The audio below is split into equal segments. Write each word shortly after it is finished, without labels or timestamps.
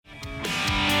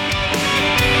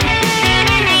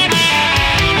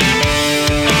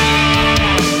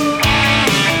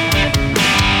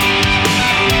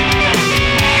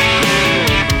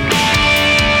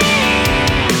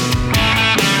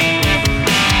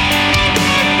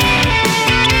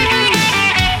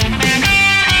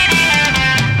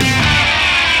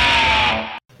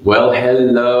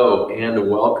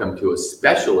welcome to a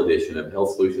special edition of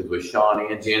Health Solutions with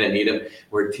Sean and Janet Needham,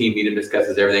 where Team Needham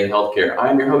discusses everything healthcare.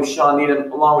 I'm your host, Sean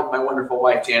Needham, along with my wonderful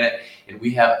wife, Janet, and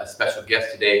we have a special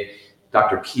guest today,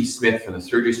 Dr. Keith Smith from the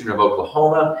Surgery Center of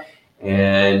Oklahoma,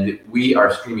 and we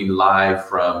are streaming live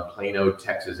from Plano,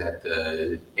 Texas at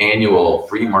the annual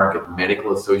Free Market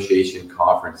Medical Association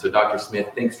conference. So Dr. Smith,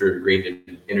 thanks for agreeing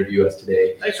to interview us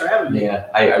today. Thanks for having me. Yeah,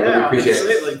 I really appreciate it.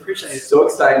 Absolutely, appreciate it. So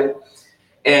excited.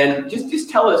 And just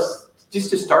tell us, just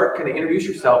to start, kind of introduce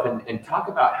yourself and talk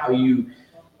about how you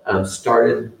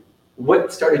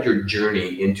what started your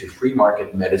journey into free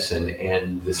market medicine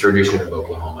and the Surgery Center of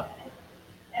Oklahoma?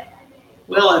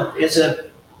 Well,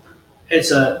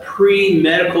 as a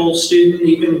pre-medical student,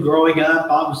 even growing up,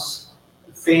 I was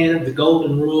a fan of the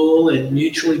golden rule and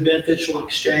mutually beneficial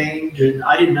exchange, and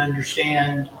I didn't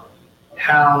understand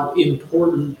how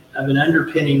important of an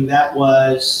underpinning that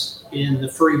was in the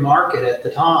free market at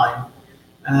the time.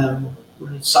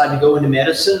 When I decided to go into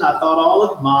medicine, I thought all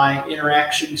of my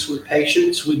interactions with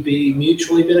patients would be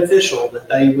mutually beneficial, that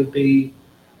they would be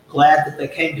glad that they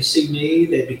came to see me,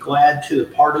 they'd be glad to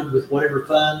have parted with whatever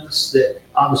funds that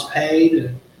I was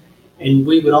paid, and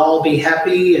we would all be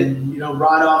happy and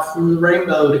ride off from the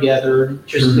rainbow together and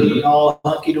just be all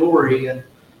hunky-dory. And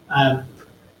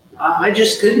I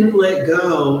just couldn't let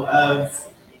go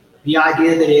of the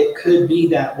idea that it could be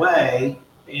that way,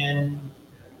 and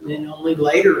then only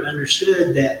later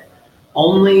understood that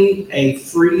only a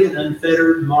free and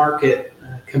unfettered market,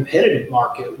 competitive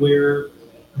market, where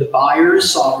the buyer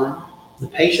is sovereign, the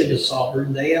patient is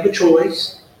sovereign, they have a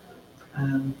choice,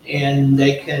 and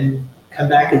they can come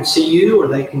back and see you, or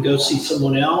they can go see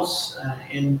someone else,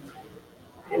 and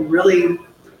really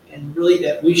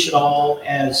that we should all,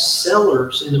 as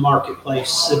sellers in the marketplace,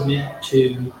 submit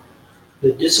to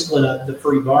the discipline of the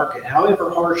free market, however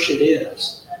harsh it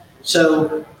is.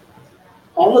 So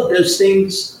all of those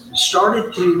things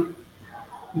started to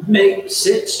make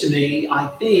sense to me, I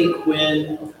think,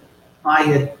 when I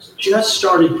had just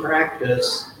started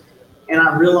practice and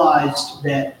I realized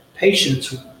that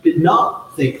patients did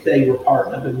not think they were part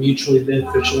of a mutually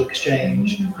beneficial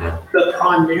exchange, but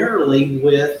primarily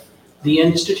with the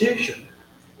institution.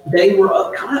 They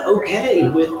were kind of okay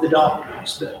with the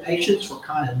doctors, but patients were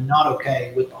kind of not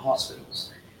okay with the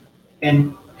hospitals.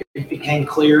 And it became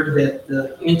clear that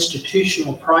the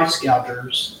institutional price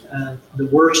gougers, the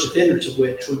worst offenders of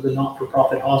which were the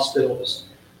not-for-profit hospitals,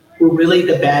 were really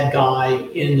the bad guy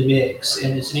in the mix.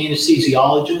 And as an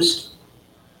anesthesiologist,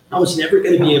 I was never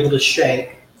going to be able to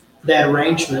shake that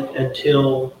arrangement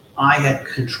until I had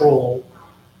control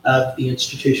of the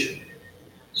institution.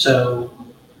 So,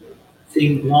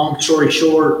 long story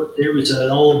short, there was an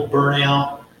old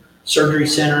burnout surgery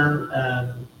center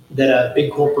that a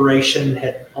big corporation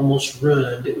had almost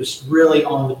ruined. It was really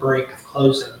on the brink of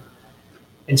closing.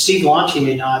 And Steve Launchier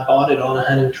and I bought it on a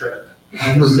hunting trip.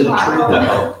 And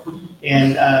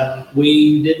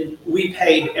we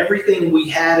paid everything we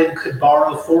had and could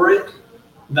borrow for it.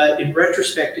 But in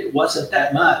retrospect, it wasn't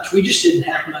that much. We just didn't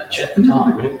have much at the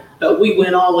time. But we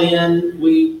went all in.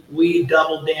 We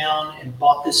doubled down and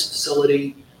bought this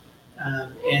facility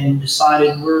and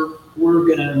decided we're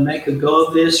going to make a go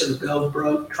of this or go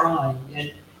broke trying.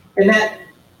 And that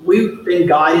we've been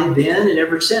guided then and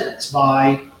ever since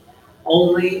by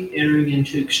only entering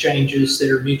into exchanges that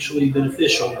are mutually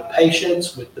beneficial with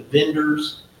patients, with the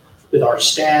vendors, with our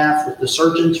staff, with the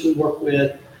surgeons we work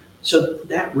with. So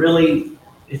that really,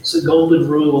 it's a golden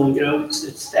rule,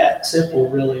 it's that simple,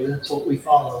 really. That's what we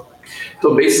follow.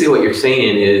 So basically what you're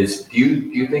saying is, do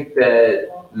you think that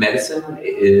medicine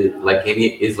is like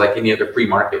any other free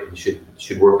market and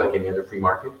should work like any other free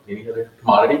market, any other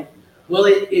commodity? Well,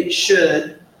 it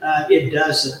should. It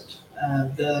doesn't.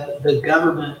 The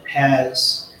government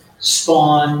has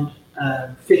spawned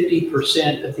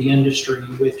 50% of the industry,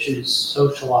 which is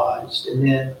socialized, and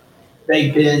then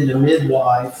they've been the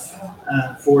midwife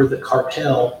for the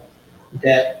cartel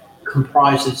that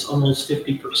comprises almost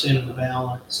 50% of the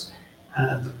balance.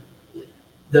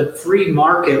 The free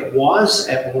market was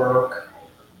at work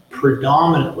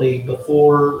predominantly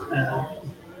before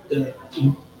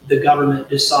the government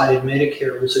decided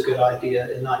Medicare was a good idea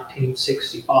in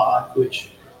 1965,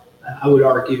 which I would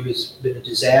argue has been a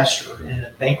disaster and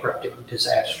a bankrupting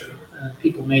disaster.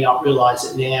 People may not realize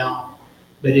it now,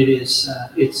 but it's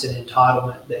an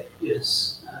entitlement that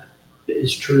is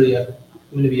truly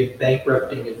going to be a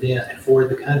bankrupting event for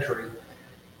the country.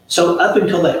 So up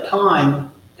until that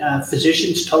time,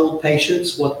 physicians told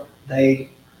patients what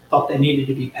they thought they needed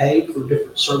to be paid for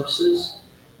different services.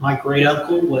 My great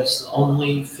uncle was the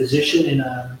only physician in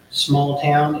a small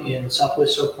town in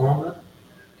southwest Oklahoma.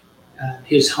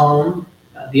 His home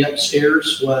The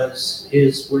upstairs was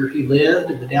where he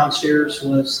lived, and the downstairs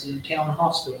was the town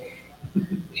hospital.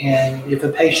 And if a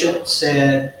patient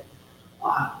said,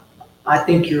 I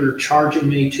think you're charging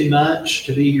me too much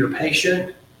to be your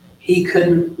patient, he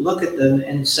couldn't look at them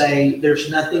and say, there's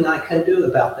nothing I can do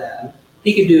about that.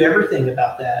 He could do everything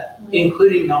about that,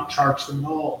 including not charge them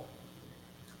at all.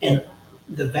 And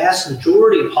the vast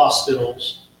majority of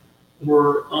hospitals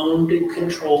were owned and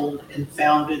controlled and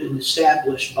founded and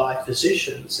established by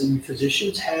physicians. And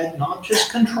physicians had not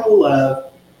just control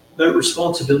of, but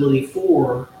responsibility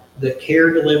for the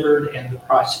care delivered and the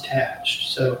price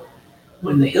attached. So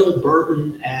when the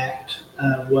Hill-Burton Act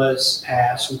was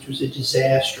passed, which was a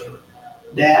disaster,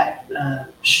 that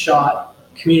shot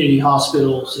community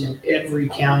hospitals in every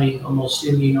county almost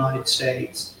in the United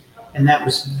States. And that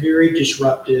was very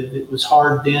disruptive. It was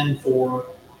hard then for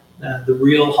the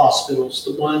real hospitals,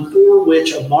 the one for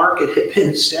which a market had been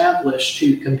established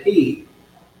to compete.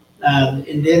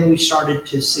 And then we started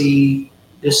to see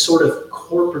this sort of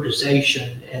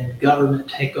corporatization and government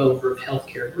takeover of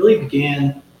healthcare. It really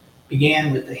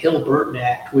began with the Hill-Burton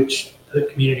Act, which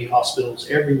put community hospitals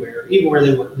everywhere, even where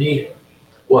they weren't needed.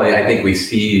 Well, I think we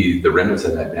see the remnants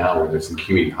of that now, where there's some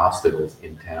community hospitals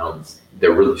in towns.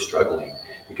 They're really struggling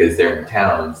because they're in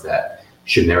towns that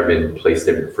should never have been placed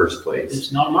there in the first place.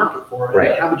 There's not a market for it.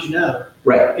 Right. How would you know?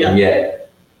 Right. Yeah. And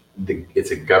yet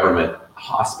it's a government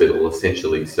hospital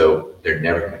essentially, so they're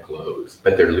never going to close,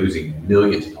 but they're losing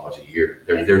millions of dollars a year.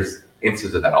 There's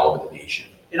instances of that all over the nation.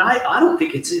 And I don't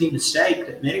think it's any mistake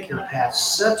that Medicare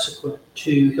passed subsequent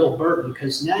to Hill-Burton,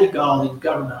 because now you've got all these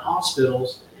government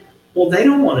hospitals. Well, they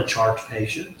don't want to charge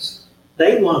patients.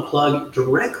 They want to plug it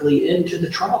directly into the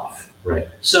trough. Right.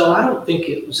 So I don't think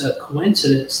it was a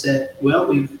coincidence that, well,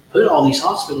 we've put all these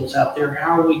hospitals out there.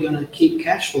 How are we going to keep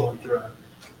cash flowing through them?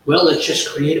 Well, let's just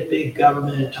create a big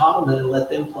government entitlement and let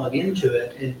them plug into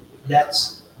it. And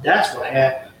that's what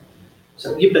happened.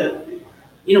 So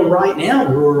right now,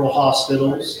 rural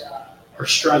hospitals are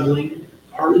struggling,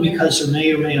 partly because there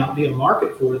may or may not be a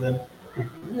market for them.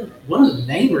 One of the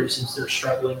main reasons they're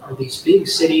struggling are these big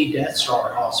city Death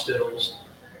Star hospitals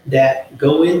that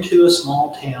go into a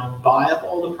small town, buy up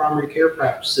all the primary care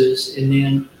practices, and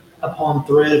then upon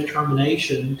threat of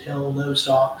termination, tell those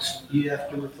docs, you have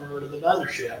to refer to the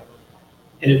mothership.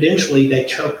 And eventually they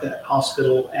choke that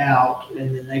hospital out,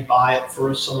 and then they buy it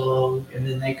for a song, and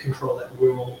then they control that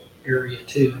rural area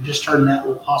too, and just turn that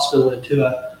little hospital into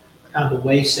a kind of a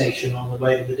way station on the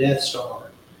way to the Death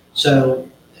Star. So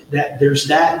there's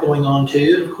that going on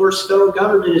too. And of course, the federal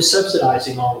government is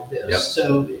subsidizing all of this. Yep.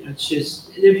 So it's just,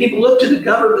 and then people look to the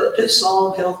government to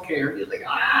solve healthcare. You're like,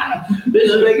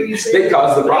 this is making you sick. They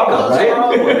cause the problem,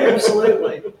 right?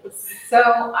 Absolutely.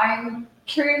 So I'm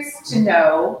curious to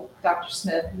know, Dr.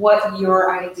 Smith, what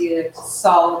your idea to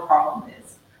solve the problem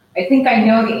is. I think I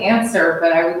know the answer,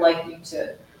 but I would like you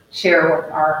to share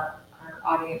with our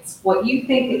audience what you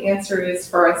think the answer is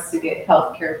for us to get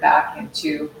healthcare back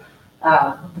into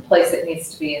the place it needs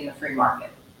to be in the free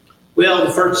market. Well,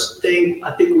 the first thing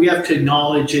I think we have to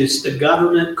acknowledge is the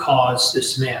government caused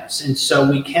this mess, and so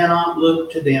we cannot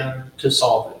look to them to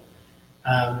solve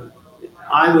it.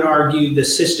 I would argue the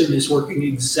system is working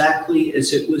exactly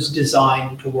as it was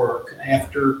designed to work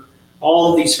after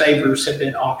all of these favors have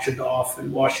been auctioned off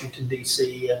in Washington,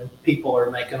 D.C., and people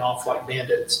are making off like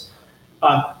bandits.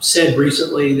 I've said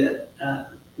recently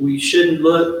that we shouldn't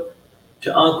look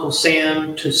to Uncle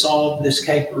Sam to solve this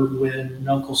caper when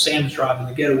Uncle Sam's driving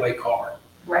the getaway car.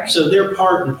 Right. So they're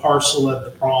part and parcel of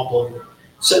the problem.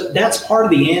 So that's part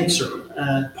of the answer.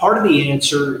 Part of the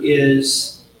answer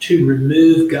is to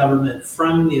remove government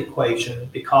from the equation,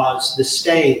 because the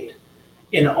state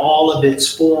in all of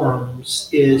its forms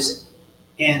is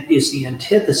the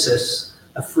antithesis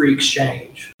of free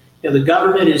exchange. The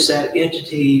government is that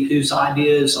entity whose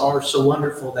ideas are so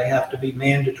wonderful they have to be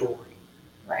mandatory.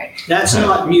 Right. That's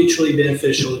not mutually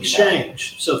beneficial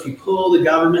exchange. So if you pull the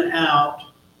government out,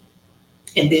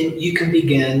 and then you can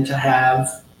begin to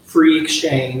have free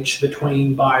exchange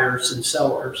between buyers and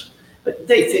sellers. But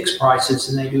they fix prices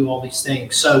and they do all these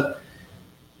things. So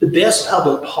the best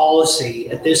public policy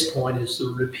at this point is the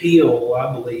repeal,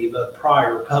 I believe, of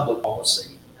prior public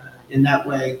policy. In that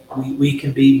way, we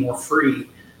can be more free.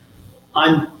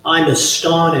 I'm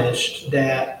astonished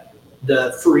that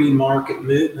the free market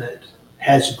movement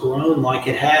has grown like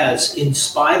it has in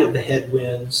spite of the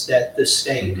headwinds that the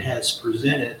state has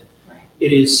presented. Right.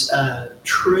 It is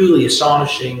truly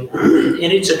astonishing,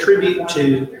 and it's a tribute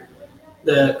to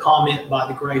the comment by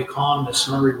the great economist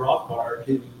Murray Rothbard,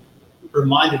 who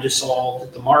reminded us all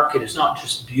that the market is not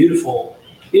just beautiful,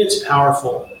 it's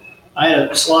powerful. I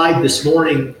had a slide this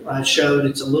morning I showed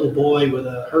it's a little boy with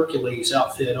a Hercules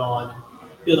outfit on.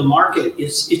 You know, the market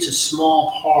it's a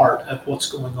small part of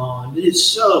what's going on. It is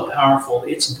so powerful.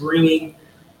 It's bringing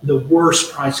the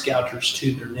worst price gougers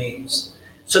to their knees.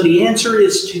 So the answer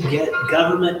is to get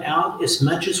government out as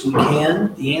much as we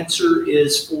can. The answer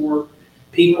is for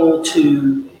people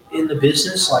to, in the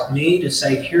business like me, to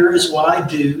say, here is what I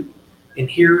do, and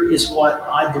here is what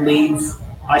I believe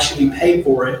I should be paid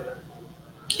for it,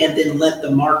 and then let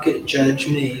the market judge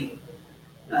me.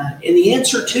 And the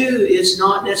answer, too, is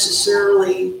not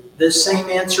necessarily the same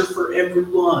answer for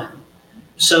everyone.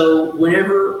 So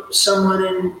whenever someone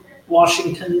in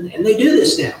Washington, and they do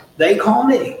this now, they call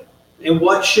me, and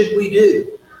what should we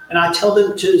do? And I tell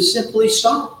them to simply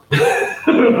stop.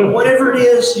 Whatever it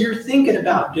is you're thinking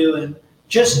about doing,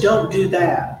 just don't do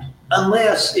that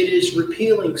unless it is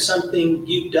repealing something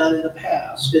you've done in the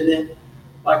past. And then,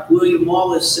 like William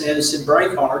Wallace says in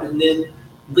Braveheart, and then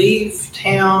leave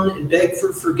town and beg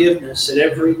for forgiveness at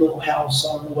every little house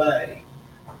on the way.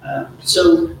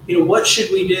 So, you know, what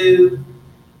should we do?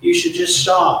 You should just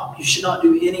stop. You should not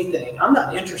do anything. I'm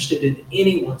not interested in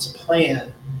anyone's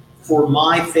plan for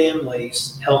my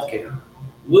family's healthcare.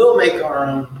 We'll make our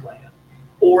own plan,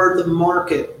 or the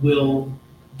market will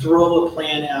throw a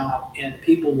plan out and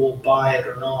people will buy it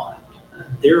or not.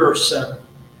 There are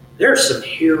some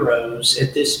heroes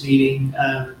at this meeting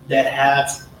that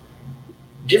have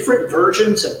different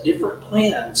versions of different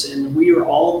plans, and we are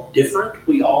all different.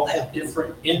 We all have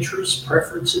different interests,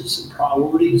 preferences, and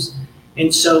priorities.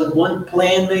 And so one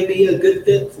plan may be a good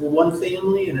fit for one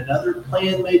family, and another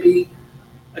plan may be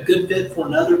a good fit for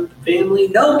another family.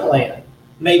 No plan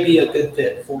may be a good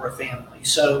fit for a family.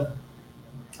 So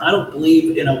I don't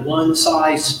believe in a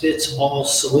one-size-fits-all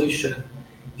solution.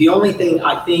 The only thing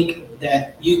I think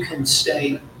that you can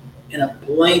state in a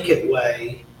blanket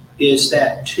way is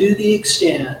that to the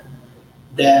extent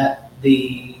that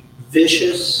the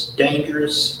vicious,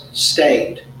 dangerous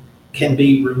state can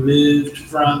be removed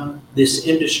from this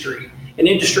industry, an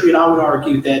industry that I would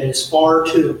argue that is far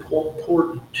too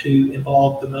important to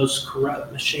involve the most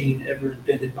corrupt machine ever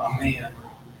invented by man.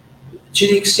 To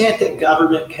the extent that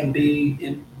government can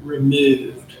be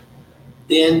removed,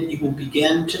 then you will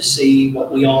begin to see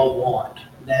what we all want.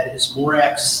 That is more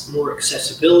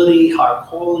accessibility, higher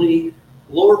quality,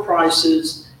 lower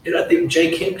prices. And I think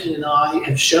Jay Kempton and I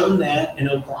have shown that in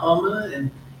Oklahoma and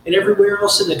everywhere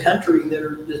else in the country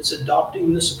that's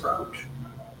adopting this approach.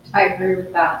 I agree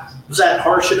with that. Was that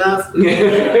harsh enough? I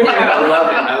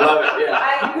love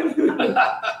it,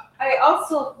 yeah. I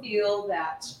also feel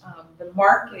that the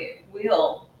market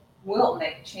will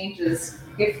make changes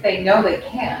if they know they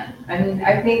can. I mean,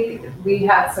 I think we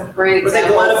had some great Or they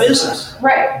examples. go out of business.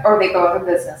 Right, or they go out of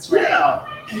business, right? Yeah.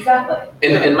 Exactly.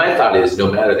 And my thought is, no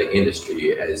matter the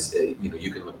industry, as you know,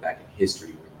 you can look back in history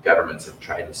when governments have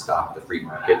tried to stop the free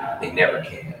market, they never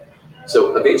can.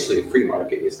 So eventually, a free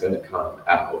market is going to come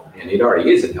out, and it already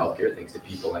is in healthcare, thanks to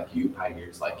people like you,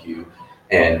 pioneers like you,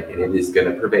 and it is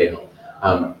going to prevail.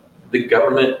 The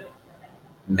government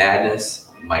madness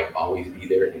might always be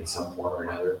there in some form or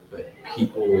another, but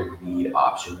people need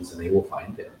options, and they will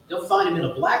find them. They'll find them in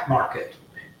a black market.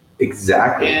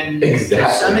 Exactly. And exactly.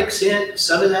 to some extent,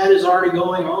 some of that is already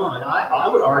going on. I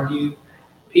would argue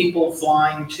people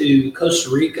flying to Costa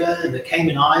Rica and the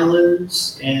Cayman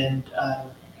Islands and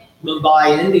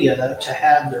Mumbai, India to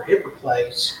have their hip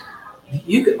replaced,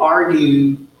 you could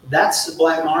argue that's the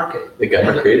black market. The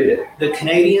government created it. The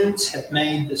Canadians have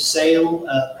made the sale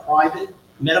of private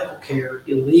medical care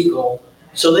illegal,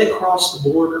 so they crossed the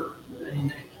border.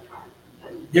 And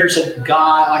there's a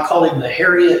guy, I call him the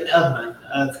Harriet Tubman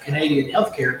of Canadian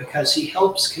healthcare, because he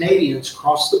helps Canadians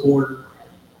cross the border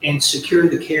and secure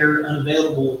the care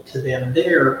unavailable to them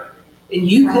there. And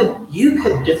you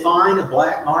could define a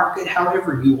black market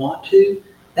however you want to.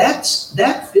 That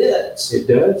fits. It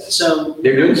does. So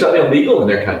They're doing something illegal in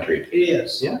their country. it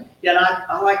is. Yeah. Yeah, and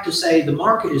I like to say the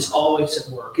market is always at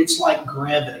work. It's like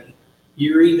gravity.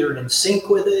 You're either in sync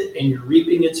with it and you're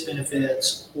reaping its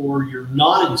benefits, or you're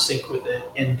not in sync with it,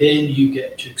 and then you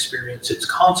get to experience its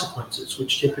consequences,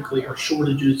 which typically are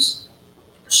shortages,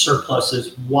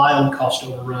 surpluses, wild cost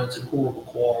overruns, and horrible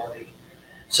quality.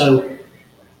 So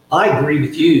I agree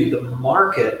with you. The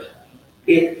market,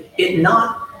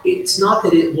 it's not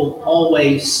that it will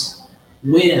always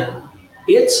win.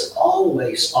 It's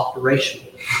always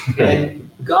operational. And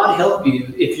God help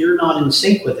you if you're not in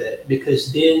sync with it,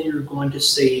 because then you're going to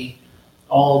see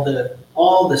all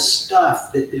the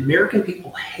stuff that the American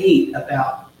people hate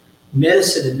about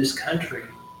medicine in this country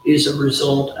is a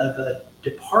result of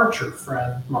departure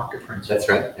from market principles. That's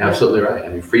right. Absolutely right. I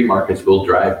mean, free markets will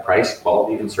drive price,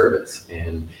 quality, and service,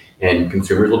 and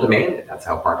consumers will demand it. That's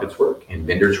how markets work, and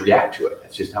vendors react to it.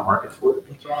 That's just how markets work.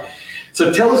 That's right.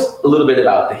 So tell us a little bit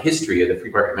about the history of the Free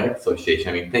Market Medical Association.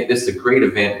 I mean, I think this is a great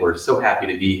event. We're so happy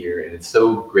to be here, and it's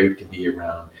so great to be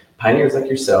around pioneers like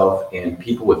yourself and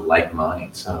people with like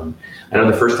minds. I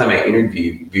know the first time I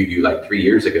interviewed you like 3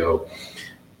 years ago,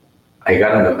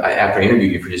 after I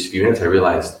interviewed you for just a few minutes, I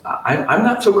realized I'm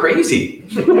not so crazy.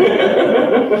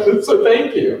 So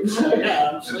thank you. Yeah,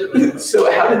 absolutely.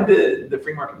 So how did the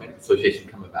Free Market Medical Association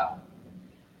come about?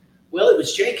 Well, it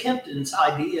was Jay Kempton's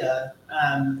idea.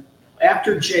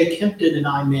 After Jay Kempton and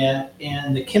I met,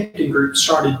 and the Kempton Group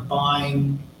started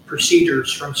buying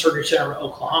procedures from Surgery Center of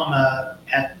Oklahoma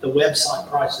at the website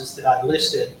prices that I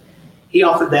listed, he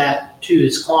offered that to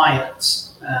his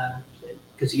clients.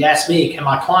 Because he asked me, can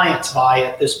my clients buy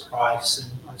at this price? And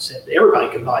I said, everybody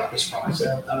can buy at this price.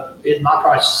 My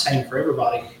price is the same for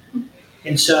everybody.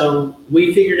 And so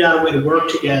we figured out a way to work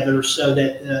together so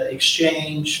that the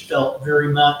exchange felt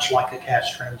very much like a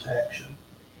cash transaction.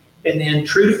 And then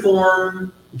true to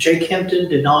form, Jay Kempton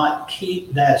did not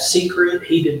keep that secret.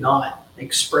 He did not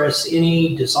express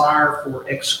any desire for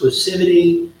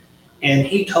exclusivity. And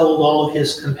he told all of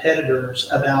his competitors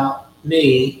about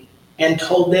me, and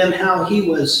told them how he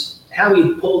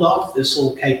pulled off this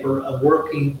little caper of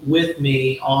working with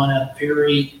me on a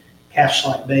very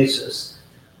cash-like basis.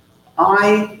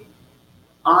 I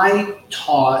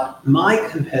taught my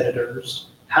competitors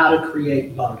how to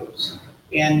create bundles.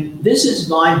 And this is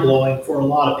mind-blowing for a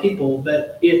lot of people,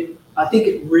 but I think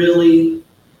it really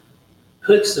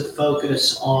puts the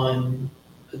focus on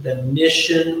the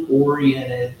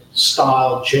mission-oriented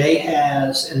style Jay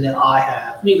has and that I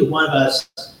have. Neither one of us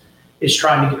is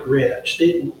trying to get rich.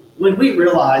 When we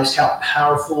realized how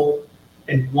powerful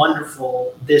and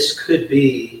wonderful this could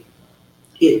be,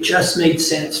 it just made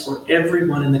sense for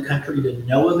everyone in the country to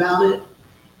know about it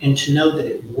and to know that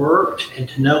it worked and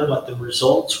to know what the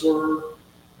results were.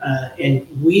 And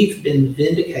we've been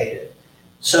vindicated.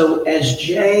 So as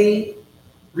Jay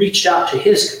reached out to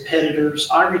his competitors,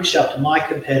 I reached out to my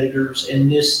competitors,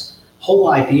 and this whole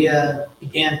idea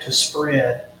began to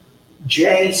spread.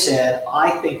 Jay said, I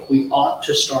think we ought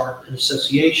to start an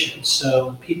association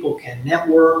so people can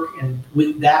network, and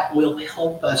that will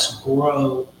help us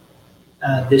grow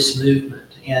this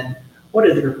movement. And what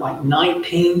are there, like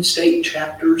 19 state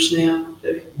chapters now?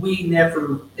 We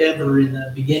never, ever in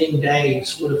the beginning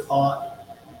days would have thought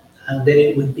that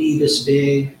it would be this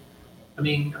big. I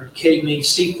mean, are you kidding me?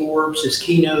 Steve Forbes is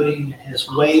keynoting, has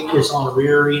waived his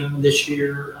honorarium this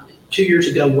year. 2 years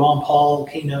ago, Ron Paul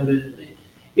keynoted.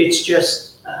 It's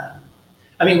just,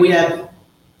 we have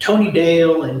Tony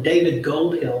Dale and David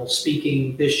Goldhill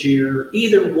speaking this year,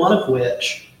 either one of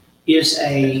which is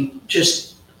a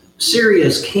just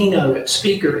serious keynote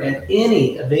speaker at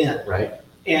any event. Right.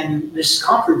 And this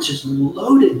conference is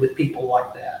loaded with people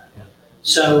like that. Yeah.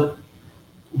 So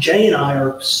Jay and I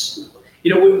are,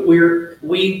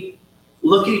 we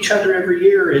look at each other every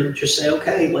year and just say,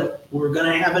 okay, we're going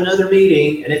to have another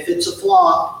meeting, and if it's a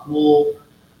flop, we'll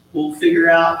figure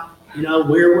out,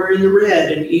 where we're in the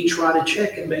red and each write a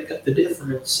check and make up the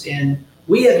difference. And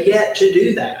we have yet to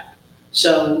do that.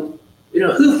 So,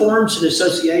 who forms an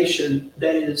association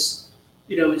that is,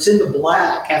 it's in the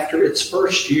black after its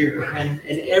first year, and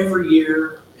every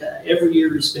year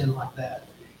has been like that.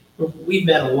 We've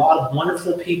met a lot of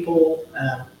wonderful people.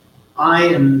 I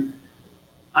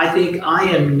think I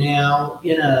am now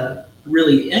in a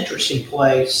really interesting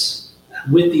place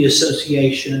with the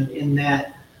association in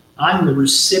that I'm the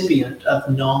recipient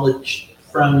of knowledge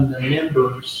from the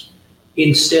members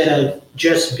instead of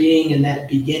just being in that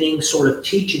beginning sort of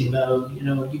teaching mode.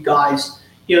 You guys,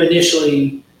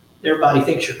 initially everybody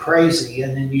thinks you're crazy,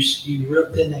 and then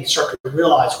then they start to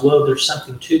realize, whoa, there's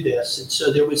something to this. And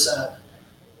so there was a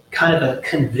kind of a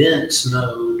convince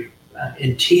mode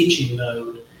and teaching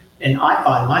mode. And I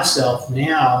find myself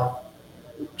now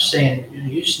saying,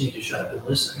 you just need to shut up and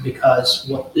listen, because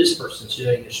what this person's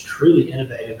doing is truly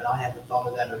innovative, and I haven't thought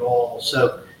of that at all.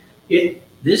 So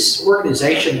this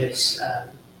organization is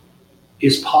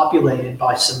populated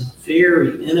by some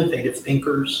very innovative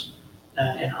thinkers,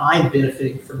 and I'm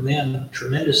benefiting from them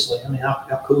tremendously. I mean,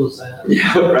 how cool is that?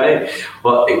 Yeah, right.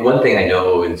 Well, one thing I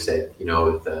know is that,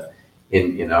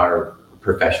 in our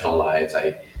professional lives,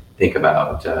 I think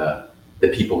about the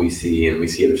people we see, and we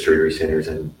see other surgery centers,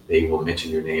 and they will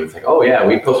mention your name. It's like, oh yeah,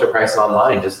 we post our prices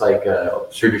online, just like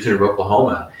Surgery Center of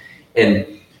Oklahoma. And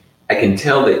I can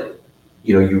tell that,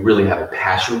 you really have a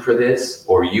passion for this,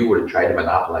 or you would have tried to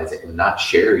monopolize it and not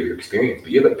share your experience,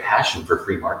 but you have a passion for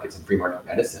free markets and free market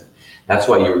medicine. That's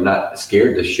why you're not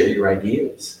scared to share your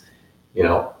ideas,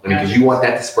 because you want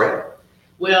that to spread.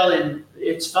 Well, and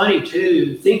it's funny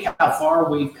too, think how far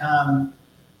we've come,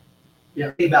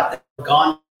 think about that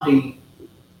Gandhi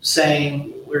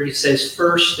saying where he says,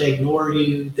 first they ignore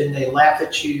you, then they laugh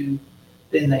at you,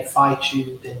 then they fight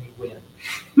you, then you win.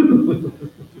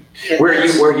 Where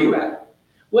are you at?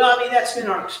 Well, I mean, that's been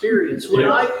our experience. When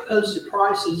I posted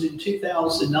prices in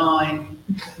 2009,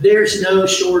 there's no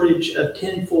shortage of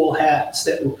tinfoil hats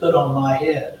that were put on my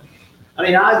head. I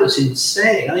mean, I was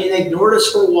insane. I mean, they ignored us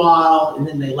for a while, and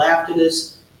then they laughed at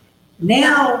us.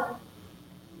 Now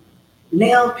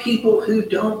people who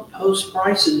don't post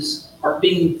prices are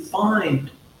being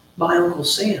fined by Uncle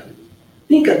Sam.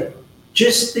 Think of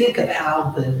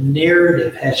how the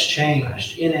narrative has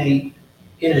changed in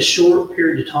a short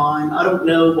period of time. I don't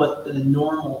know what the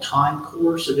normal time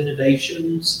course of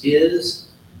innovations is,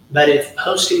 but if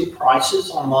posting prices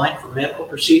online for medical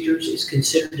procedures is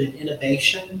considered an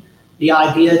innovation, the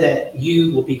idea that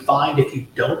you will be fined if you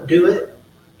don't do it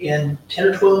in 10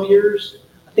 or 12 years,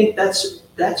 I think that's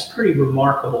pretty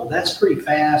remarkable. That's pretty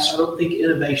fast. I don't think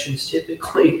innovations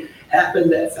typically happen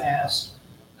that fast.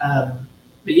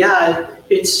 But yeah,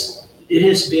 it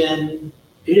has been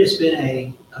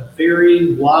a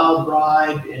very wild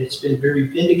ride, and it's been very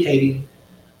vindicating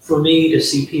for me to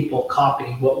see people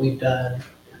copying what we've done.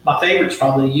 My favorite's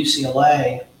probably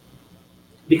UCLA,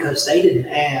 because they didn't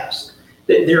ask.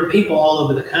 There are people all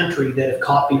over the country that have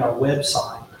copied our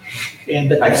website,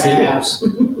 but they ask.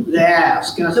 They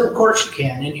ask, and I said, of course you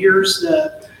can. And here's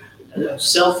the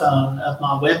cell phone of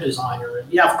my web designer,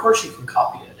 and yeah, of course you can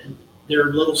copy it. And they're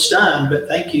a little stunned, but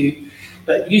thank you.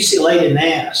 But UCLA didn't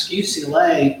ask.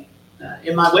 UCLA,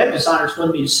 and my web designers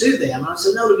wanted me to sue them. I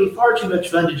said, no, it'd be far too much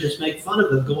fun to just make fun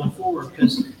of them going forward,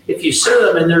 because if you sue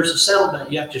them and there's a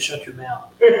settlement, you have to shut your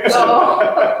mouth.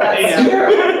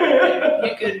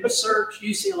 You can search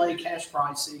UCLA cash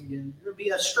pricing, and there'll be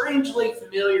a strangely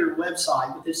familiar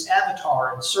website with this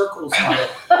avatar and circles on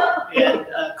it, and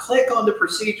click on the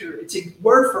procedure. It's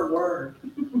word for word.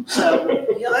 So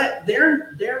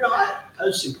they're not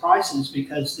posting prices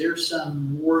because there's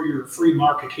some warrior free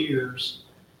marketeers.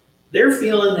 They're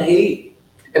feeling the heat.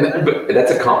 But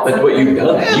that's a compliment what you've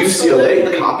done. Absolutely.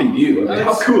 UCLA copied you. I mean,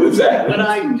 how cool is that? When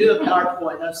I do a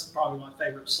PowerPoint, that's probably my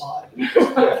favorite slide.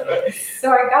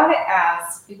 So I gotta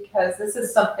ask, because this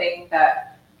is something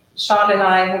that Sean and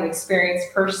I have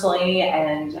experienced personally,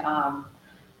 and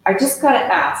I just gotta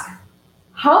ask,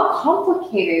 how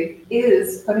complicated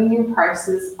is putting your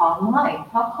prices online?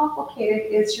 How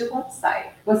complicated is your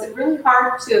website? Was it really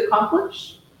hard to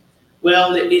accomplish?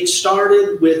 Well, it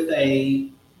started with a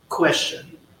question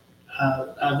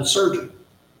of a surgeon.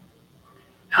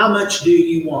 How much do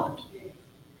you want?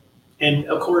 And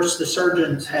of course, the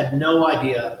surgeons had no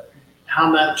idea how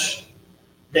much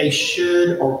they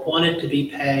should or wanted to be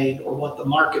paid, or what the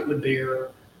market would bear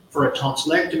for a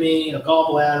tonsillectomy, a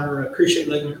gallbladder, a cruciate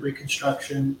ligament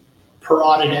reconstruction,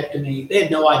 parotidectomy. They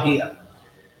had no idea,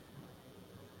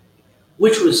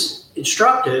 which was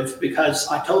instructive, because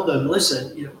I told them,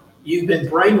 listen, you've been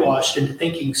brainwashed into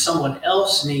thinking someone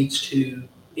else needs to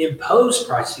impose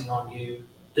pricing on you.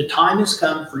 The time has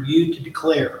come for you to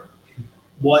declare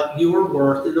what you are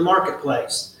worth in the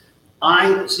marketplace.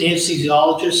 I, as an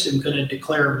anesthesiologist, am going to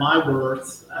declare my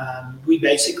worth. We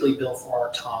basically bill for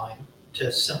our time, to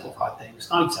simplify things.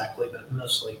 Not exactly, but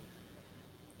mostly.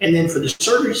 And then for the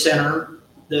surgery center,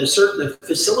 the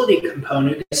facility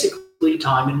component, basically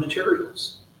time and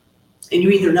materials. And you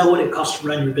either know what it costs to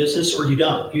run your business or you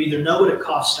don't. You either know what it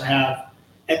costs to have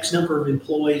X number of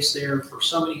employees there for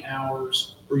so many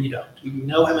hours, or you don't. You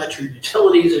know how much your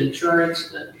utilities and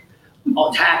insurance and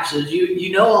all taxes,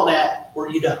 you know all that, or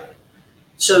you don't.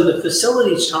 So the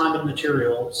facilities, time and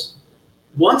materials,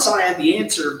 once I had the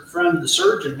answer from the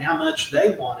surgeon how much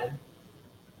they wanted,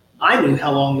 I knew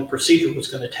how long the procedure was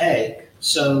going to take,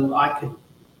 so I could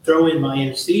throw in my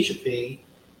anesthesia fee,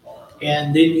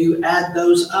 and then you add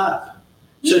those up.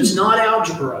 So it's not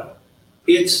algebra.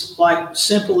 It's like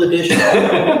simple addition.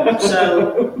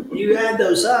 So you add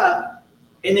those up,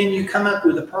 and then you come up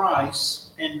with a price.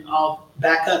 And I'll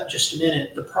back up just a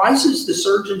minute. The prices the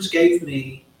surgeons gave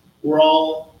me were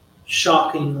all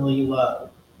shockingly low.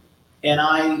 And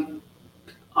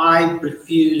I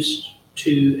refused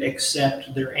to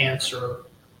accept their answer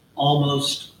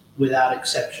almost without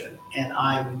exception. And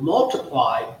I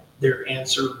multiplied their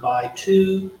answer by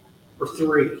 2 or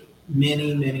 3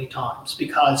 many, many times,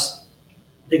 because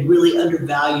they really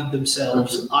undervalued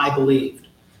themselves, I believed.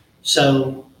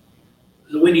 So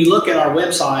when you look at our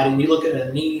website and you look at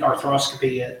a knee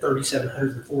arthroscopy at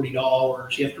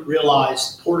 $3,740, you have to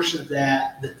realize the portion of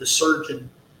that the surgeon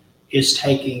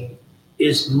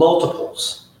is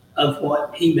multiples of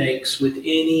what he makes with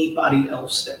anybody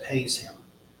else that pays him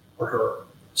or her.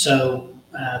 So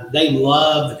they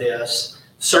love this.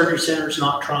 Surgery Center's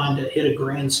not trying to hit a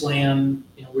grand slam.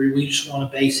 We just want a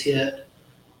base hit.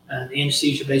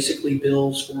 Anesthesia basically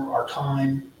bills for our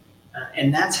time,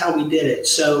 and that's how we did it.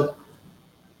 So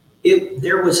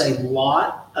there was a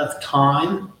lot of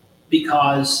time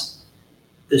because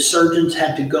the surgeons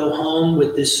had to go home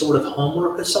with this sort of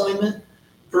homework assignment.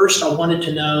 First, I wanted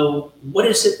to know, what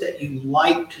is it that you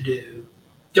like to do?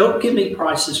 Don't give me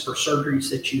prices for surgeries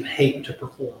that you hate to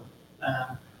perform.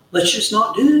 Let's just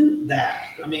not do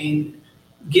that. I mean,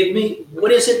 give me,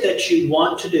 what is it that you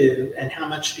want to do and how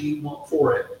much do you want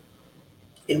for it?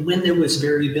 And when there was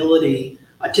variability,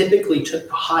 I typically took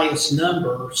the highest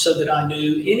number so that I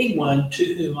knew anyone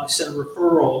to whom I sent a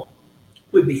referral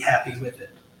would be happy with it.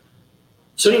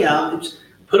 So anyhow,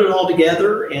 put it all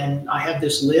together, and I have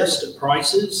this list of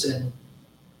prices, and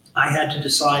I had to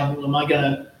decide, well, am I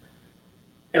gonna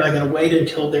wait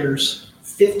until there's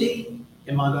 50?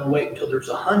 Am I gonna wait until there's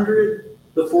 100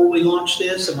 before we launch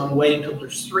this? Am I gonna wait until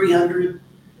there's 300?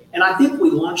 And I think we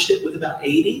launched it with about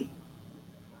 80.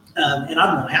 And I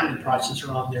don't know how many prices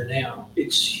are on there now.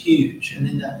 It's huge. And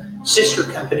then the sister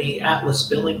company, Atlas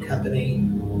Billing Company,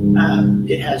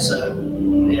 it has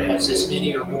as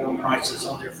many or more prices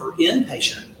on there for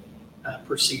inpatient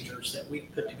procedures that we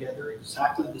put together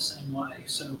exactly the same way.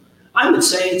 So I would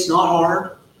say it's not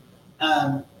hard.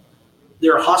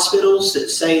 There are hospitals that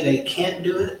say they can't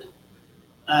do it.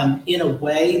 In a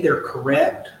way, they're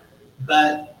correct,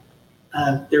 but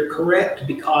they're correct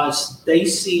because they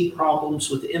see problems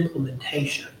with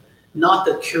implementation, not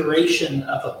the curation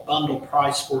of a bundle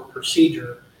price for a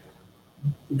procedure.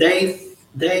 They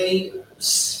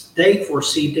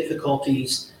foresee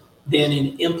difficulties then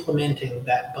in implementing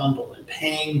that bundle and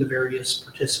paying the various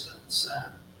participants.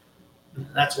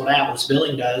 That's what Atlas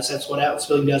Billing does. That's what Atlas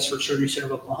Billing does for Surgery Center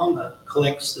of Oklahoma,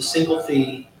 collects the single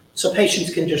fee so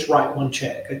patients can just write one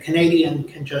check. A Canadian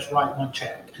can just write one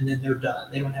check and then they're done.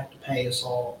 They don't have to pay us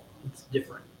all. It's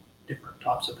different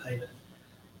types of payment.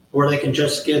 Or they can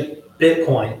just give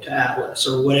Bitcoin to Atlas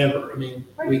or whatever. I mean,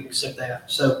 we accept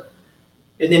that. So,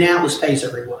 and then Atlas pays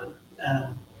everyone.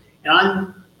 And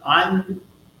I'm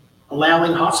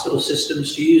allowing hospital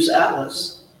systems to use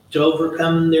Atlas to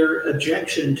overcome their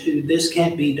objection to this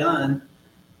can't be done.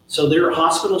 So there are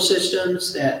hospital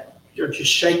systems that are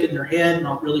just shaking their head,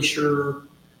 not really sure,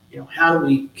 how do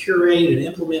we curate and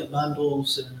implement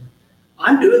bundles? And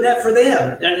I'm doing that for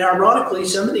them. And ironically,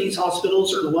 some of these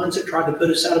hospitals are the ones that tried to put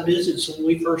us out of business when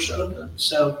we first opened.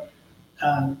 So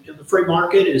the free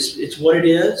market it's what it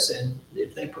is. And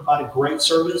if they provide a great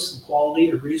service and quality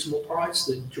at a reasonable price,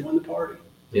 then join the party.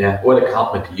 Yeah, what a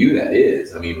compliment to you that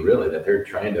is. I mean, really, that they're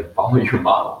trying to follow your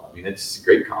model. I mean, it's a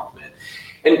great compliment.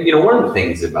 And, one of the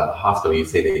things about a hospital, you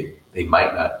say they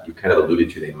might not, you kind of alluded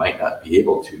to, they might not be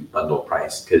able to bundle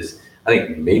price because I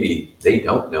think maybe they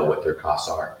don't know what their costs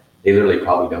are. They literally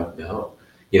probably don't know.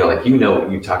 Like,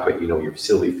 you talked about, your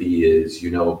facility fee is,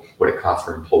 what it costs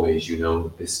for employees,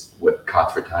 what it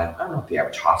costs for time. I don't know if the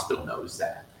average hospital knows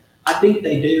that. I think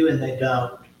they do and they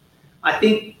don't. I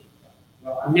think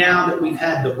now that we've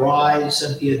had the rise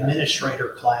of the administrator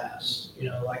class,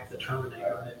 like the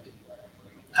Terminator,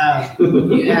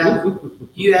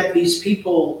 you have these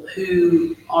people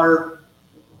who are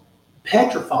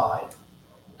petrified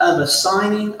of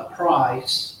assigning a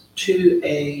price to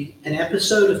an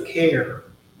episode of care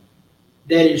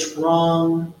that is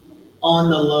wrong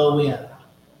on the low end.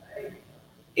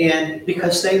 And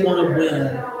because they want to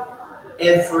win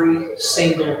every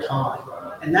single time.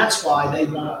 And that's why they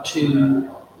want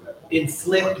to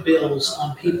inflict bills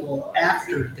on people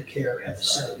after the care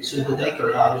episode so that they can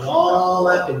add it all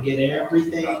up and get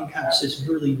everything, kind of this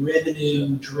really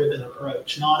revenue-driven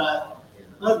approach, not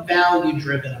a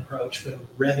value-driven approach, but a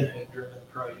revenue-driven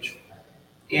approach.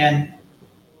 And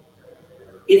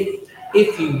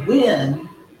if you win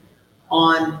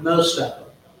on most of them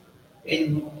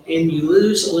and you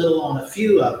lose a little on a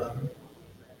few of them,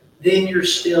 then you're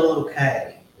still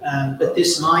okay. But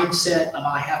this mindset of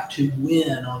I have to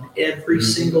win on every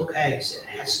single case, it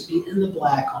has to be in the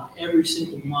black on every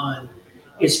single one,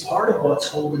 is part of what's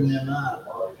holding them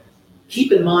up.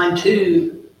 Keep in mind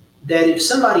too that if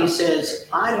somebody says,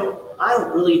 I don't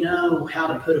really know how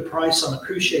to put a price on a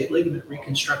cruciate ligament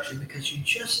reconstruction because you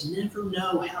just never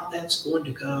know how that's going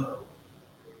to go,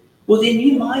 well then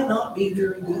you might not be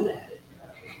very good at it.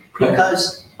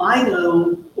 Because I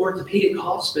know orthopedic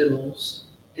hospitals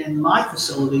in my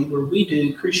facility where we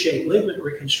do cruciate ligament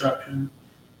reconstruction,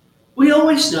 we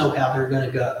always know how they're going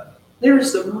to go. There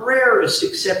is the rarest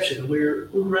exception where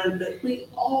we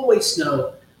always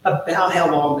know about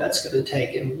how long that's going to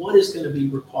take and what is going to be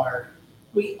required.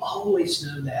 We always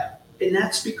know that. And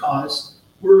that's because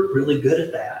we're really good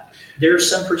at that. There are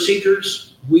some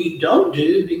procedures we don't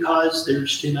do because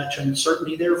there's too much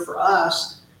uncertainty there for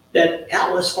us that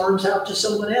Atlas farms out to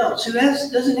someone else who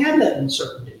doesn't have that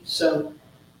uncertainty. So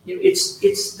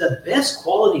it's the best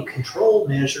quality control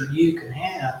measure you can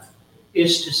have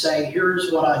is to say,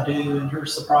 here's what I do and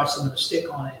here's the price I'm going to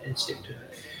stick on it and stick to it.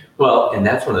 Well, and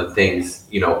that's one of the things,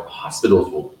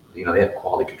 hospitals will, they have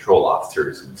quality control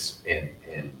officers and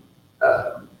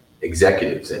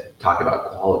executives that talk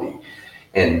about quality.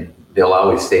 And they'll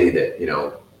always say that,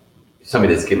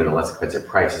 somebody that's given a less expensive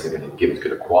price isn't going to give as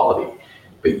good a quality.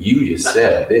 But you just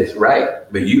said this,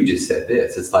 right? But you just said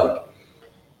this. It's like,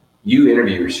 you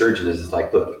interview your surgeon, it's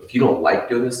like, look, if you don't like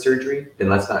doing this surgery, then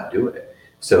let's not do it.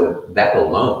 So that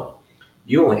alone,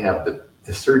 you only have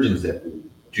the surgeons that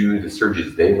do the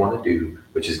surgeries they want to do,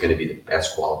 which is going to be the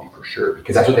best quality for sure,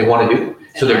 because that's what they want to do.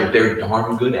 So they're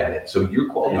darn good at it. So your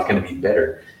quality is going to be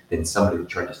better than somebody that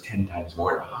charges 10 times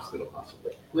more in a hospital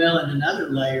possibly. Well, and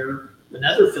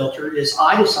another filter is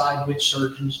I decide which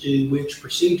surgeons do which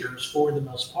procedures for the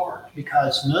most part,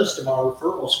 because most of our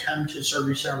referrals come to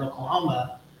Surgery Center of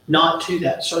Oklahoma, not to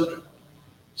that surgeon.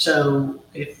 So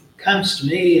if it comes to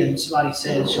me and somebody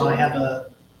says, I have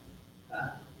a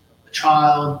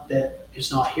child that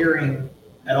is not hearing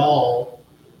at all,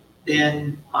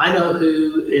 then I know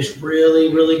who is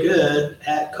really, really good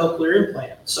at cochlear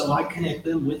implants. So I connect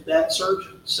them with that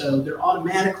surgeon. So they're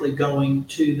automatically going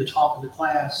to the top of the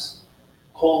class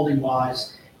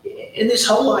quality-wise. And this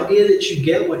whole idea that you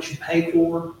get what you pay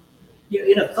for,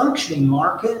 in a functioning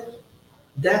market,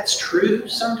 that's true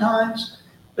sometimes,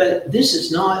 but this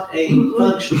is not a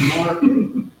functioning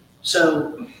market.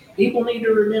 So people need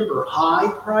to remember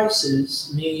high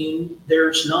prices mean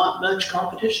there's not much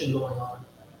competition going on.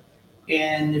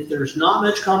 And if there's not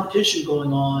much competition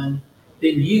going on,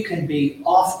 then you can be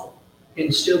awful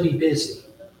and still be busy.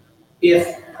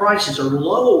 If prices are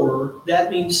lower,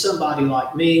 that means somebody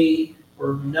like me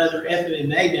or another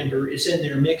FMMA member is in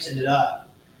there mixing it up.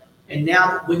 And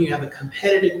now when you have a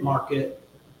competitive market,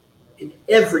 in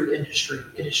every industry,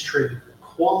 it is true.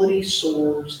 Quality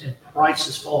soars and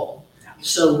prices fall.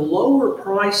 So lower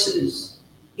prices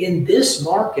in this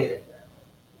market,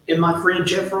 and my friend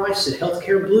Jeff Rice at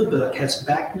Healthcare Blue Book has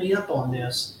backed me up on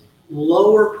this,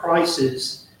 lower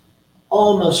prices,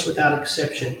 almost without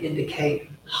exception,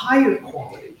 indicate higher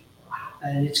quality.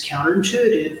 And it's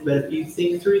counterintuitive, but if you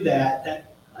think through and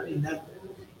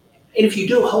if you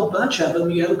do a whole bunch of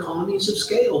them, you have economies of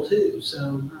scale too.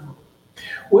 So.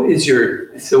 What you do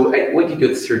at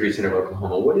the Surgery Center of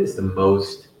Oklahoma, what is the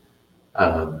most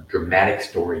dramatic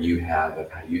story you have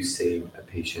of how you saved a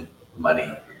patient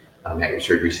money at your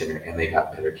surgery center and they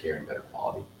got better care and better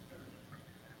quality?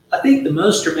 I think the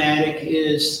most dramatic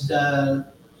is the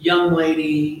young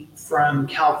lady from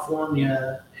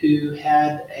California who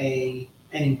had an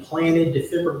implanted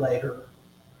defibrillator,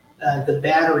 the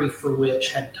battery for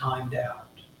which had timed out.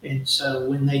 And so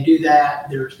when they do that,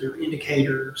 there's their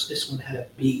indicators. This one had a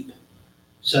beep.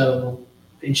 So,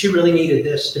 and she really needed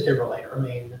this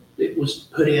defibrillator. It was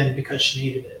put in because she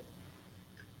needed it.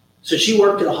 So she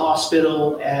worked at a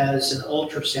hospital as an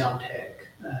ultrasound tech.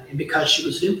 And because she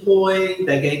was an employee,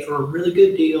 they gave her a really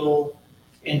good deal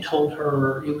and told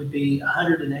her it would be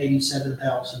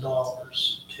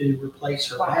 $187,000 to replace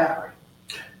her battery.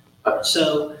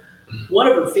 So one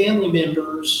of her family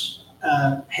members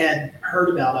had heard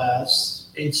about us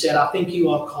and said, I think you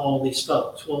ought to call these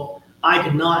folks. Well, I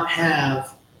did not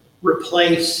have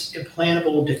replace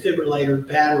implantable defibrillator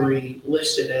battery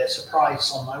listed as a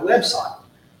price on my website,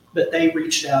 but they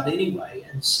reached out anyway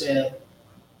and said,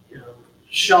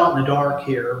 shot in the dark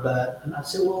here, and I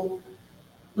said, well,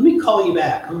 let me call you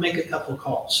back. I'll make a couple of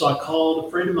calls. So I called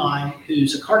a friend of mine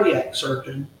who's a cardiac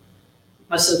surgeon.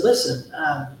 I said, listen,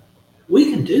 we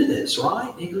can do this,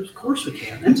 right? He goes, of course we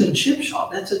can. That's a chip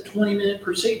shot. That's a 20-minute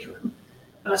procedure.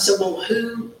 And I said, well,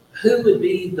 who would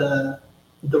be the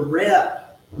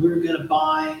rep we're going to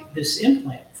buy this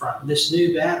implant from, this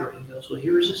new battery? He goes, well,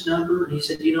 here's his number. And he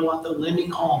said, you know what, though, let me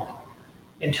call him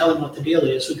and tell him what the deal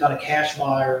is. We've got a cash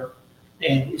buyer.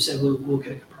 And he said, we'll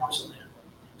get a price on that.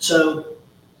 So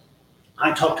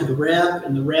I talked to the rep,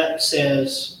 and the rep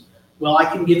says, well, I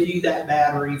can give you that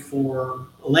battery for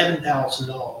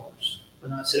 $11,000.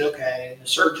 And I said, okay. The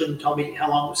surgeon told me how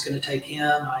long it was going to take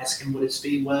him. I asked him what his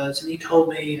fee was, and he told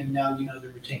me, and now you know the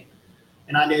routine.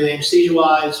 And I knew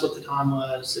anesthesia-wise what the time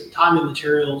was. The time and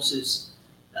materials is,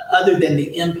 other than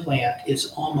the implant,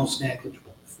 is almost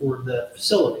negligible for the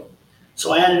facility.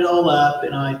 So I added it all up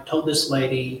and I told this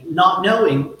lady, not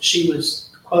knowing she was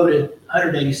quoted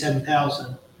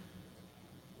 187,000.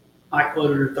 I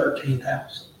quoted her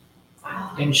 13,000.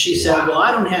 Wow. And she said, well,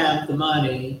 I don't have the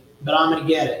money, but I'm going to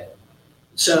get it.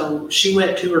 So she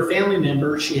went to her family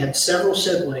members. She had several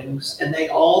siblings, and they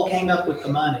all came up with the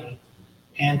money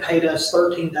and paid us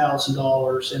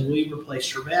 $13,000, and we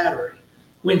replaced her battery.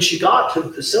 When she got to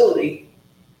the facility,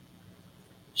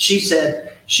 she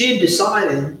said she had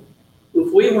decided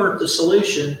if we weren't the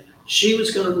solution, she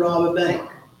was going to rob a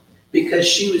bank because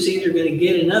she was either going to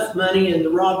get enough money in the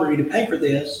robbery to pay for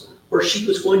this, or she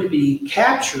was going to be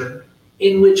captured,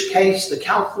 in which case the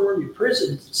California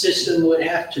prison system would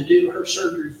have to do her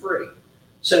surgery free.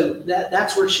 So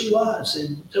that's where she was.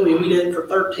 And so we did it for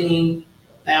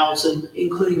 $13,000,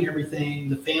 including everything.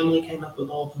 The family came up with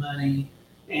all the money,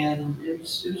 and it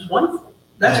was wonderful.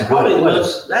 That's probably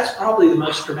the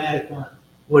most dramatic one.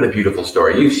 What a beautiful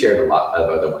story. You've shared a lot of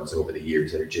other ones over the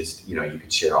years that are just, you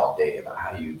could share all day about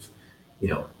how you've,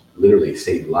 literally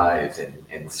saved lives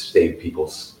and saved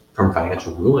people from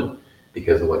financial ruin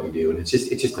because of what you do. And it's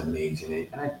just amazing.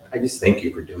 And I just thank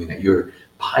you for doing that. You're a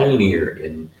pioneer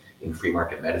in free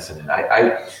market medicine. And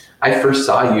I first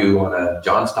saw you on a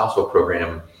John Stossel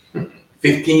program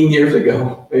 15 years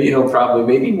ago,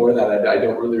 probably maybe more than that. I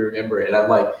don't really remember. And I'm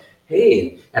like,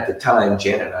 hey, at the time,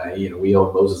 Janet and I, we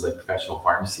owned Moses Lake Professional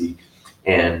Pharmacy.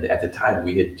 And at the time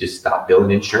we had just stopped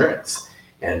billing insurance.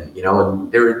 And,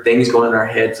 and there were things going in our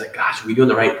heads like, gosh, are we doing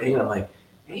the right thing? And I'm like,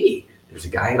 hey, there's a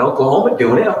guy in Oklahoma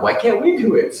doing it. Why can't we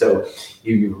do it? So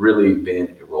you've really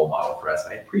been a role model for us.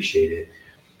 I appreciate it.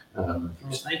 Well,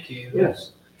 thank you.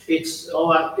 Yes. It's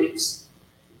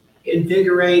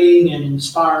invigorating and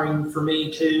inspiring for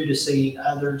me too to see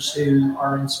others who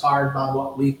are inspired by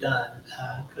what we've done,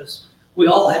 because we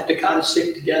all have to kind of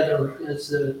stick together as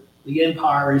the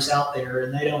empire is out there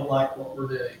and they don't like what we're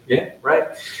doing. Yeah, right.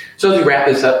 So as we wrap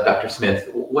this up, Dr.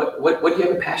 Smith, what do you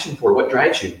have a passion for? What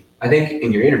drives you? I think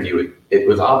in your interview it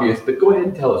was obvious, but go ahead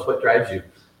and tell us what drives you.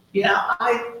 Yeah,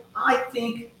 I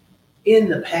think in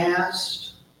the past,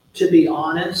 to be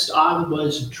honest, I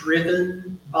was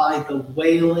driven by the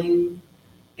wailing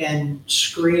and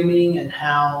screaming and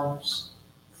howls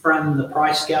from the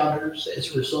price gougers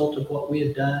as a result of what we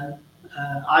had done.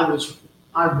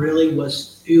 I really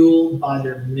was fueled by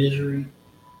their misery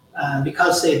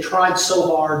because they had tried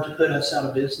so hard to put us out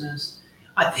of business.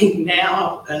 I think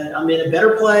now I'm in a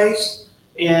better place,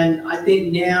 and I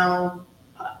think now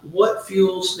what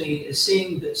fuels me is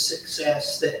seeing the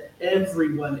success that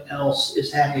everyone else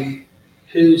is having,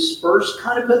 who's first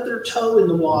kind of put their toe in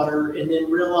the water and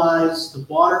then realize the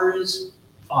water is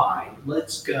fine,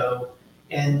 let's go.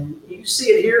 And you see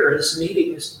it here, this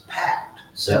meeting is packed.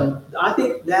 So I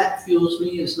think that fuels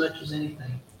me as much as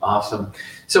anything. Awesome.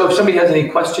 So if somebody has any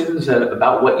questions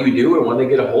about what you do or when they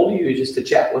get a hold of you just to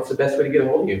chat, what's the best way to get a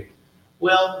hold of you?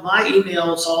 Well, my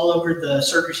email is all over the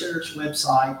Surgery Center's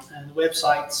website, and the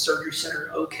website's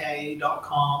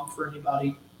surgerycenterok.com for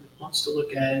anybody that wants to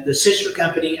look at it. The sister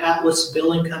company,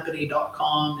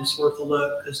 atlasbillingcompany.com, is worth a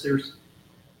look because there's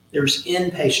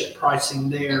inpatient pricing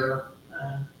there.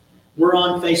 We're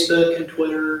on Facebook and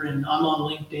Twitter, and I'm on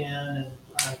LinkedIn, and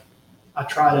I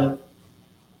try to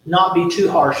not be too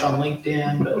harsh on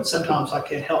LinkedIn, but sometimes I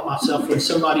can't help myself when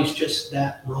somebody's just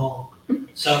that wrong.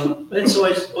 So it's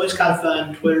always kind of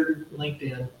fun, Twitter,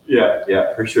 LinkedIn.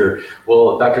 Yeah, for sure.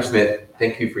 Well, Dr. Smith,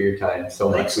 thank you for your time so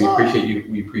much. Thanks We a lot. appreciate you.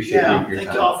 We appreciate your time.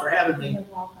 Thank you all for having me. You're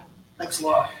welcome. Thanks a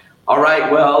lot. All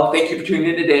right. Well, thank you for tuning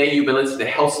in today. You've been listening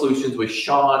to Health Solutions with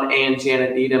Sean and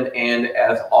Janet Needham. And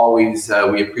as always,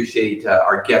 we appreciate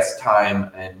our guest time.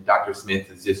 And Dr.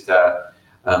 Smith is just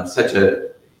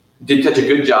did such a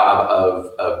good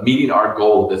job of meeting our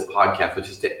goal of this podcast, which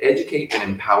is to educate and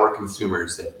empower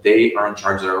consumers that they are in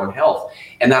charge of their own health.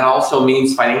 And that also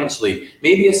means financially,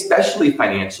 maybe especially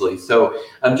financially. So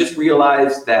just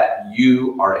realize that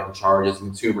you are in charge as a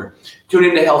consumer. Tune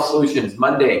into Health Solutions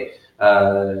Monday,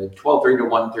 12:30 to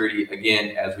 1:30,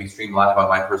 again, as we stream live on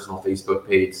my personal Facebook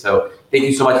page. So thank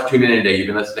you so much for tuning in today. You've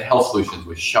been listening to Health Solutions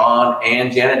with Sean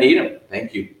and Janet Needham.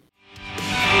 Thank you.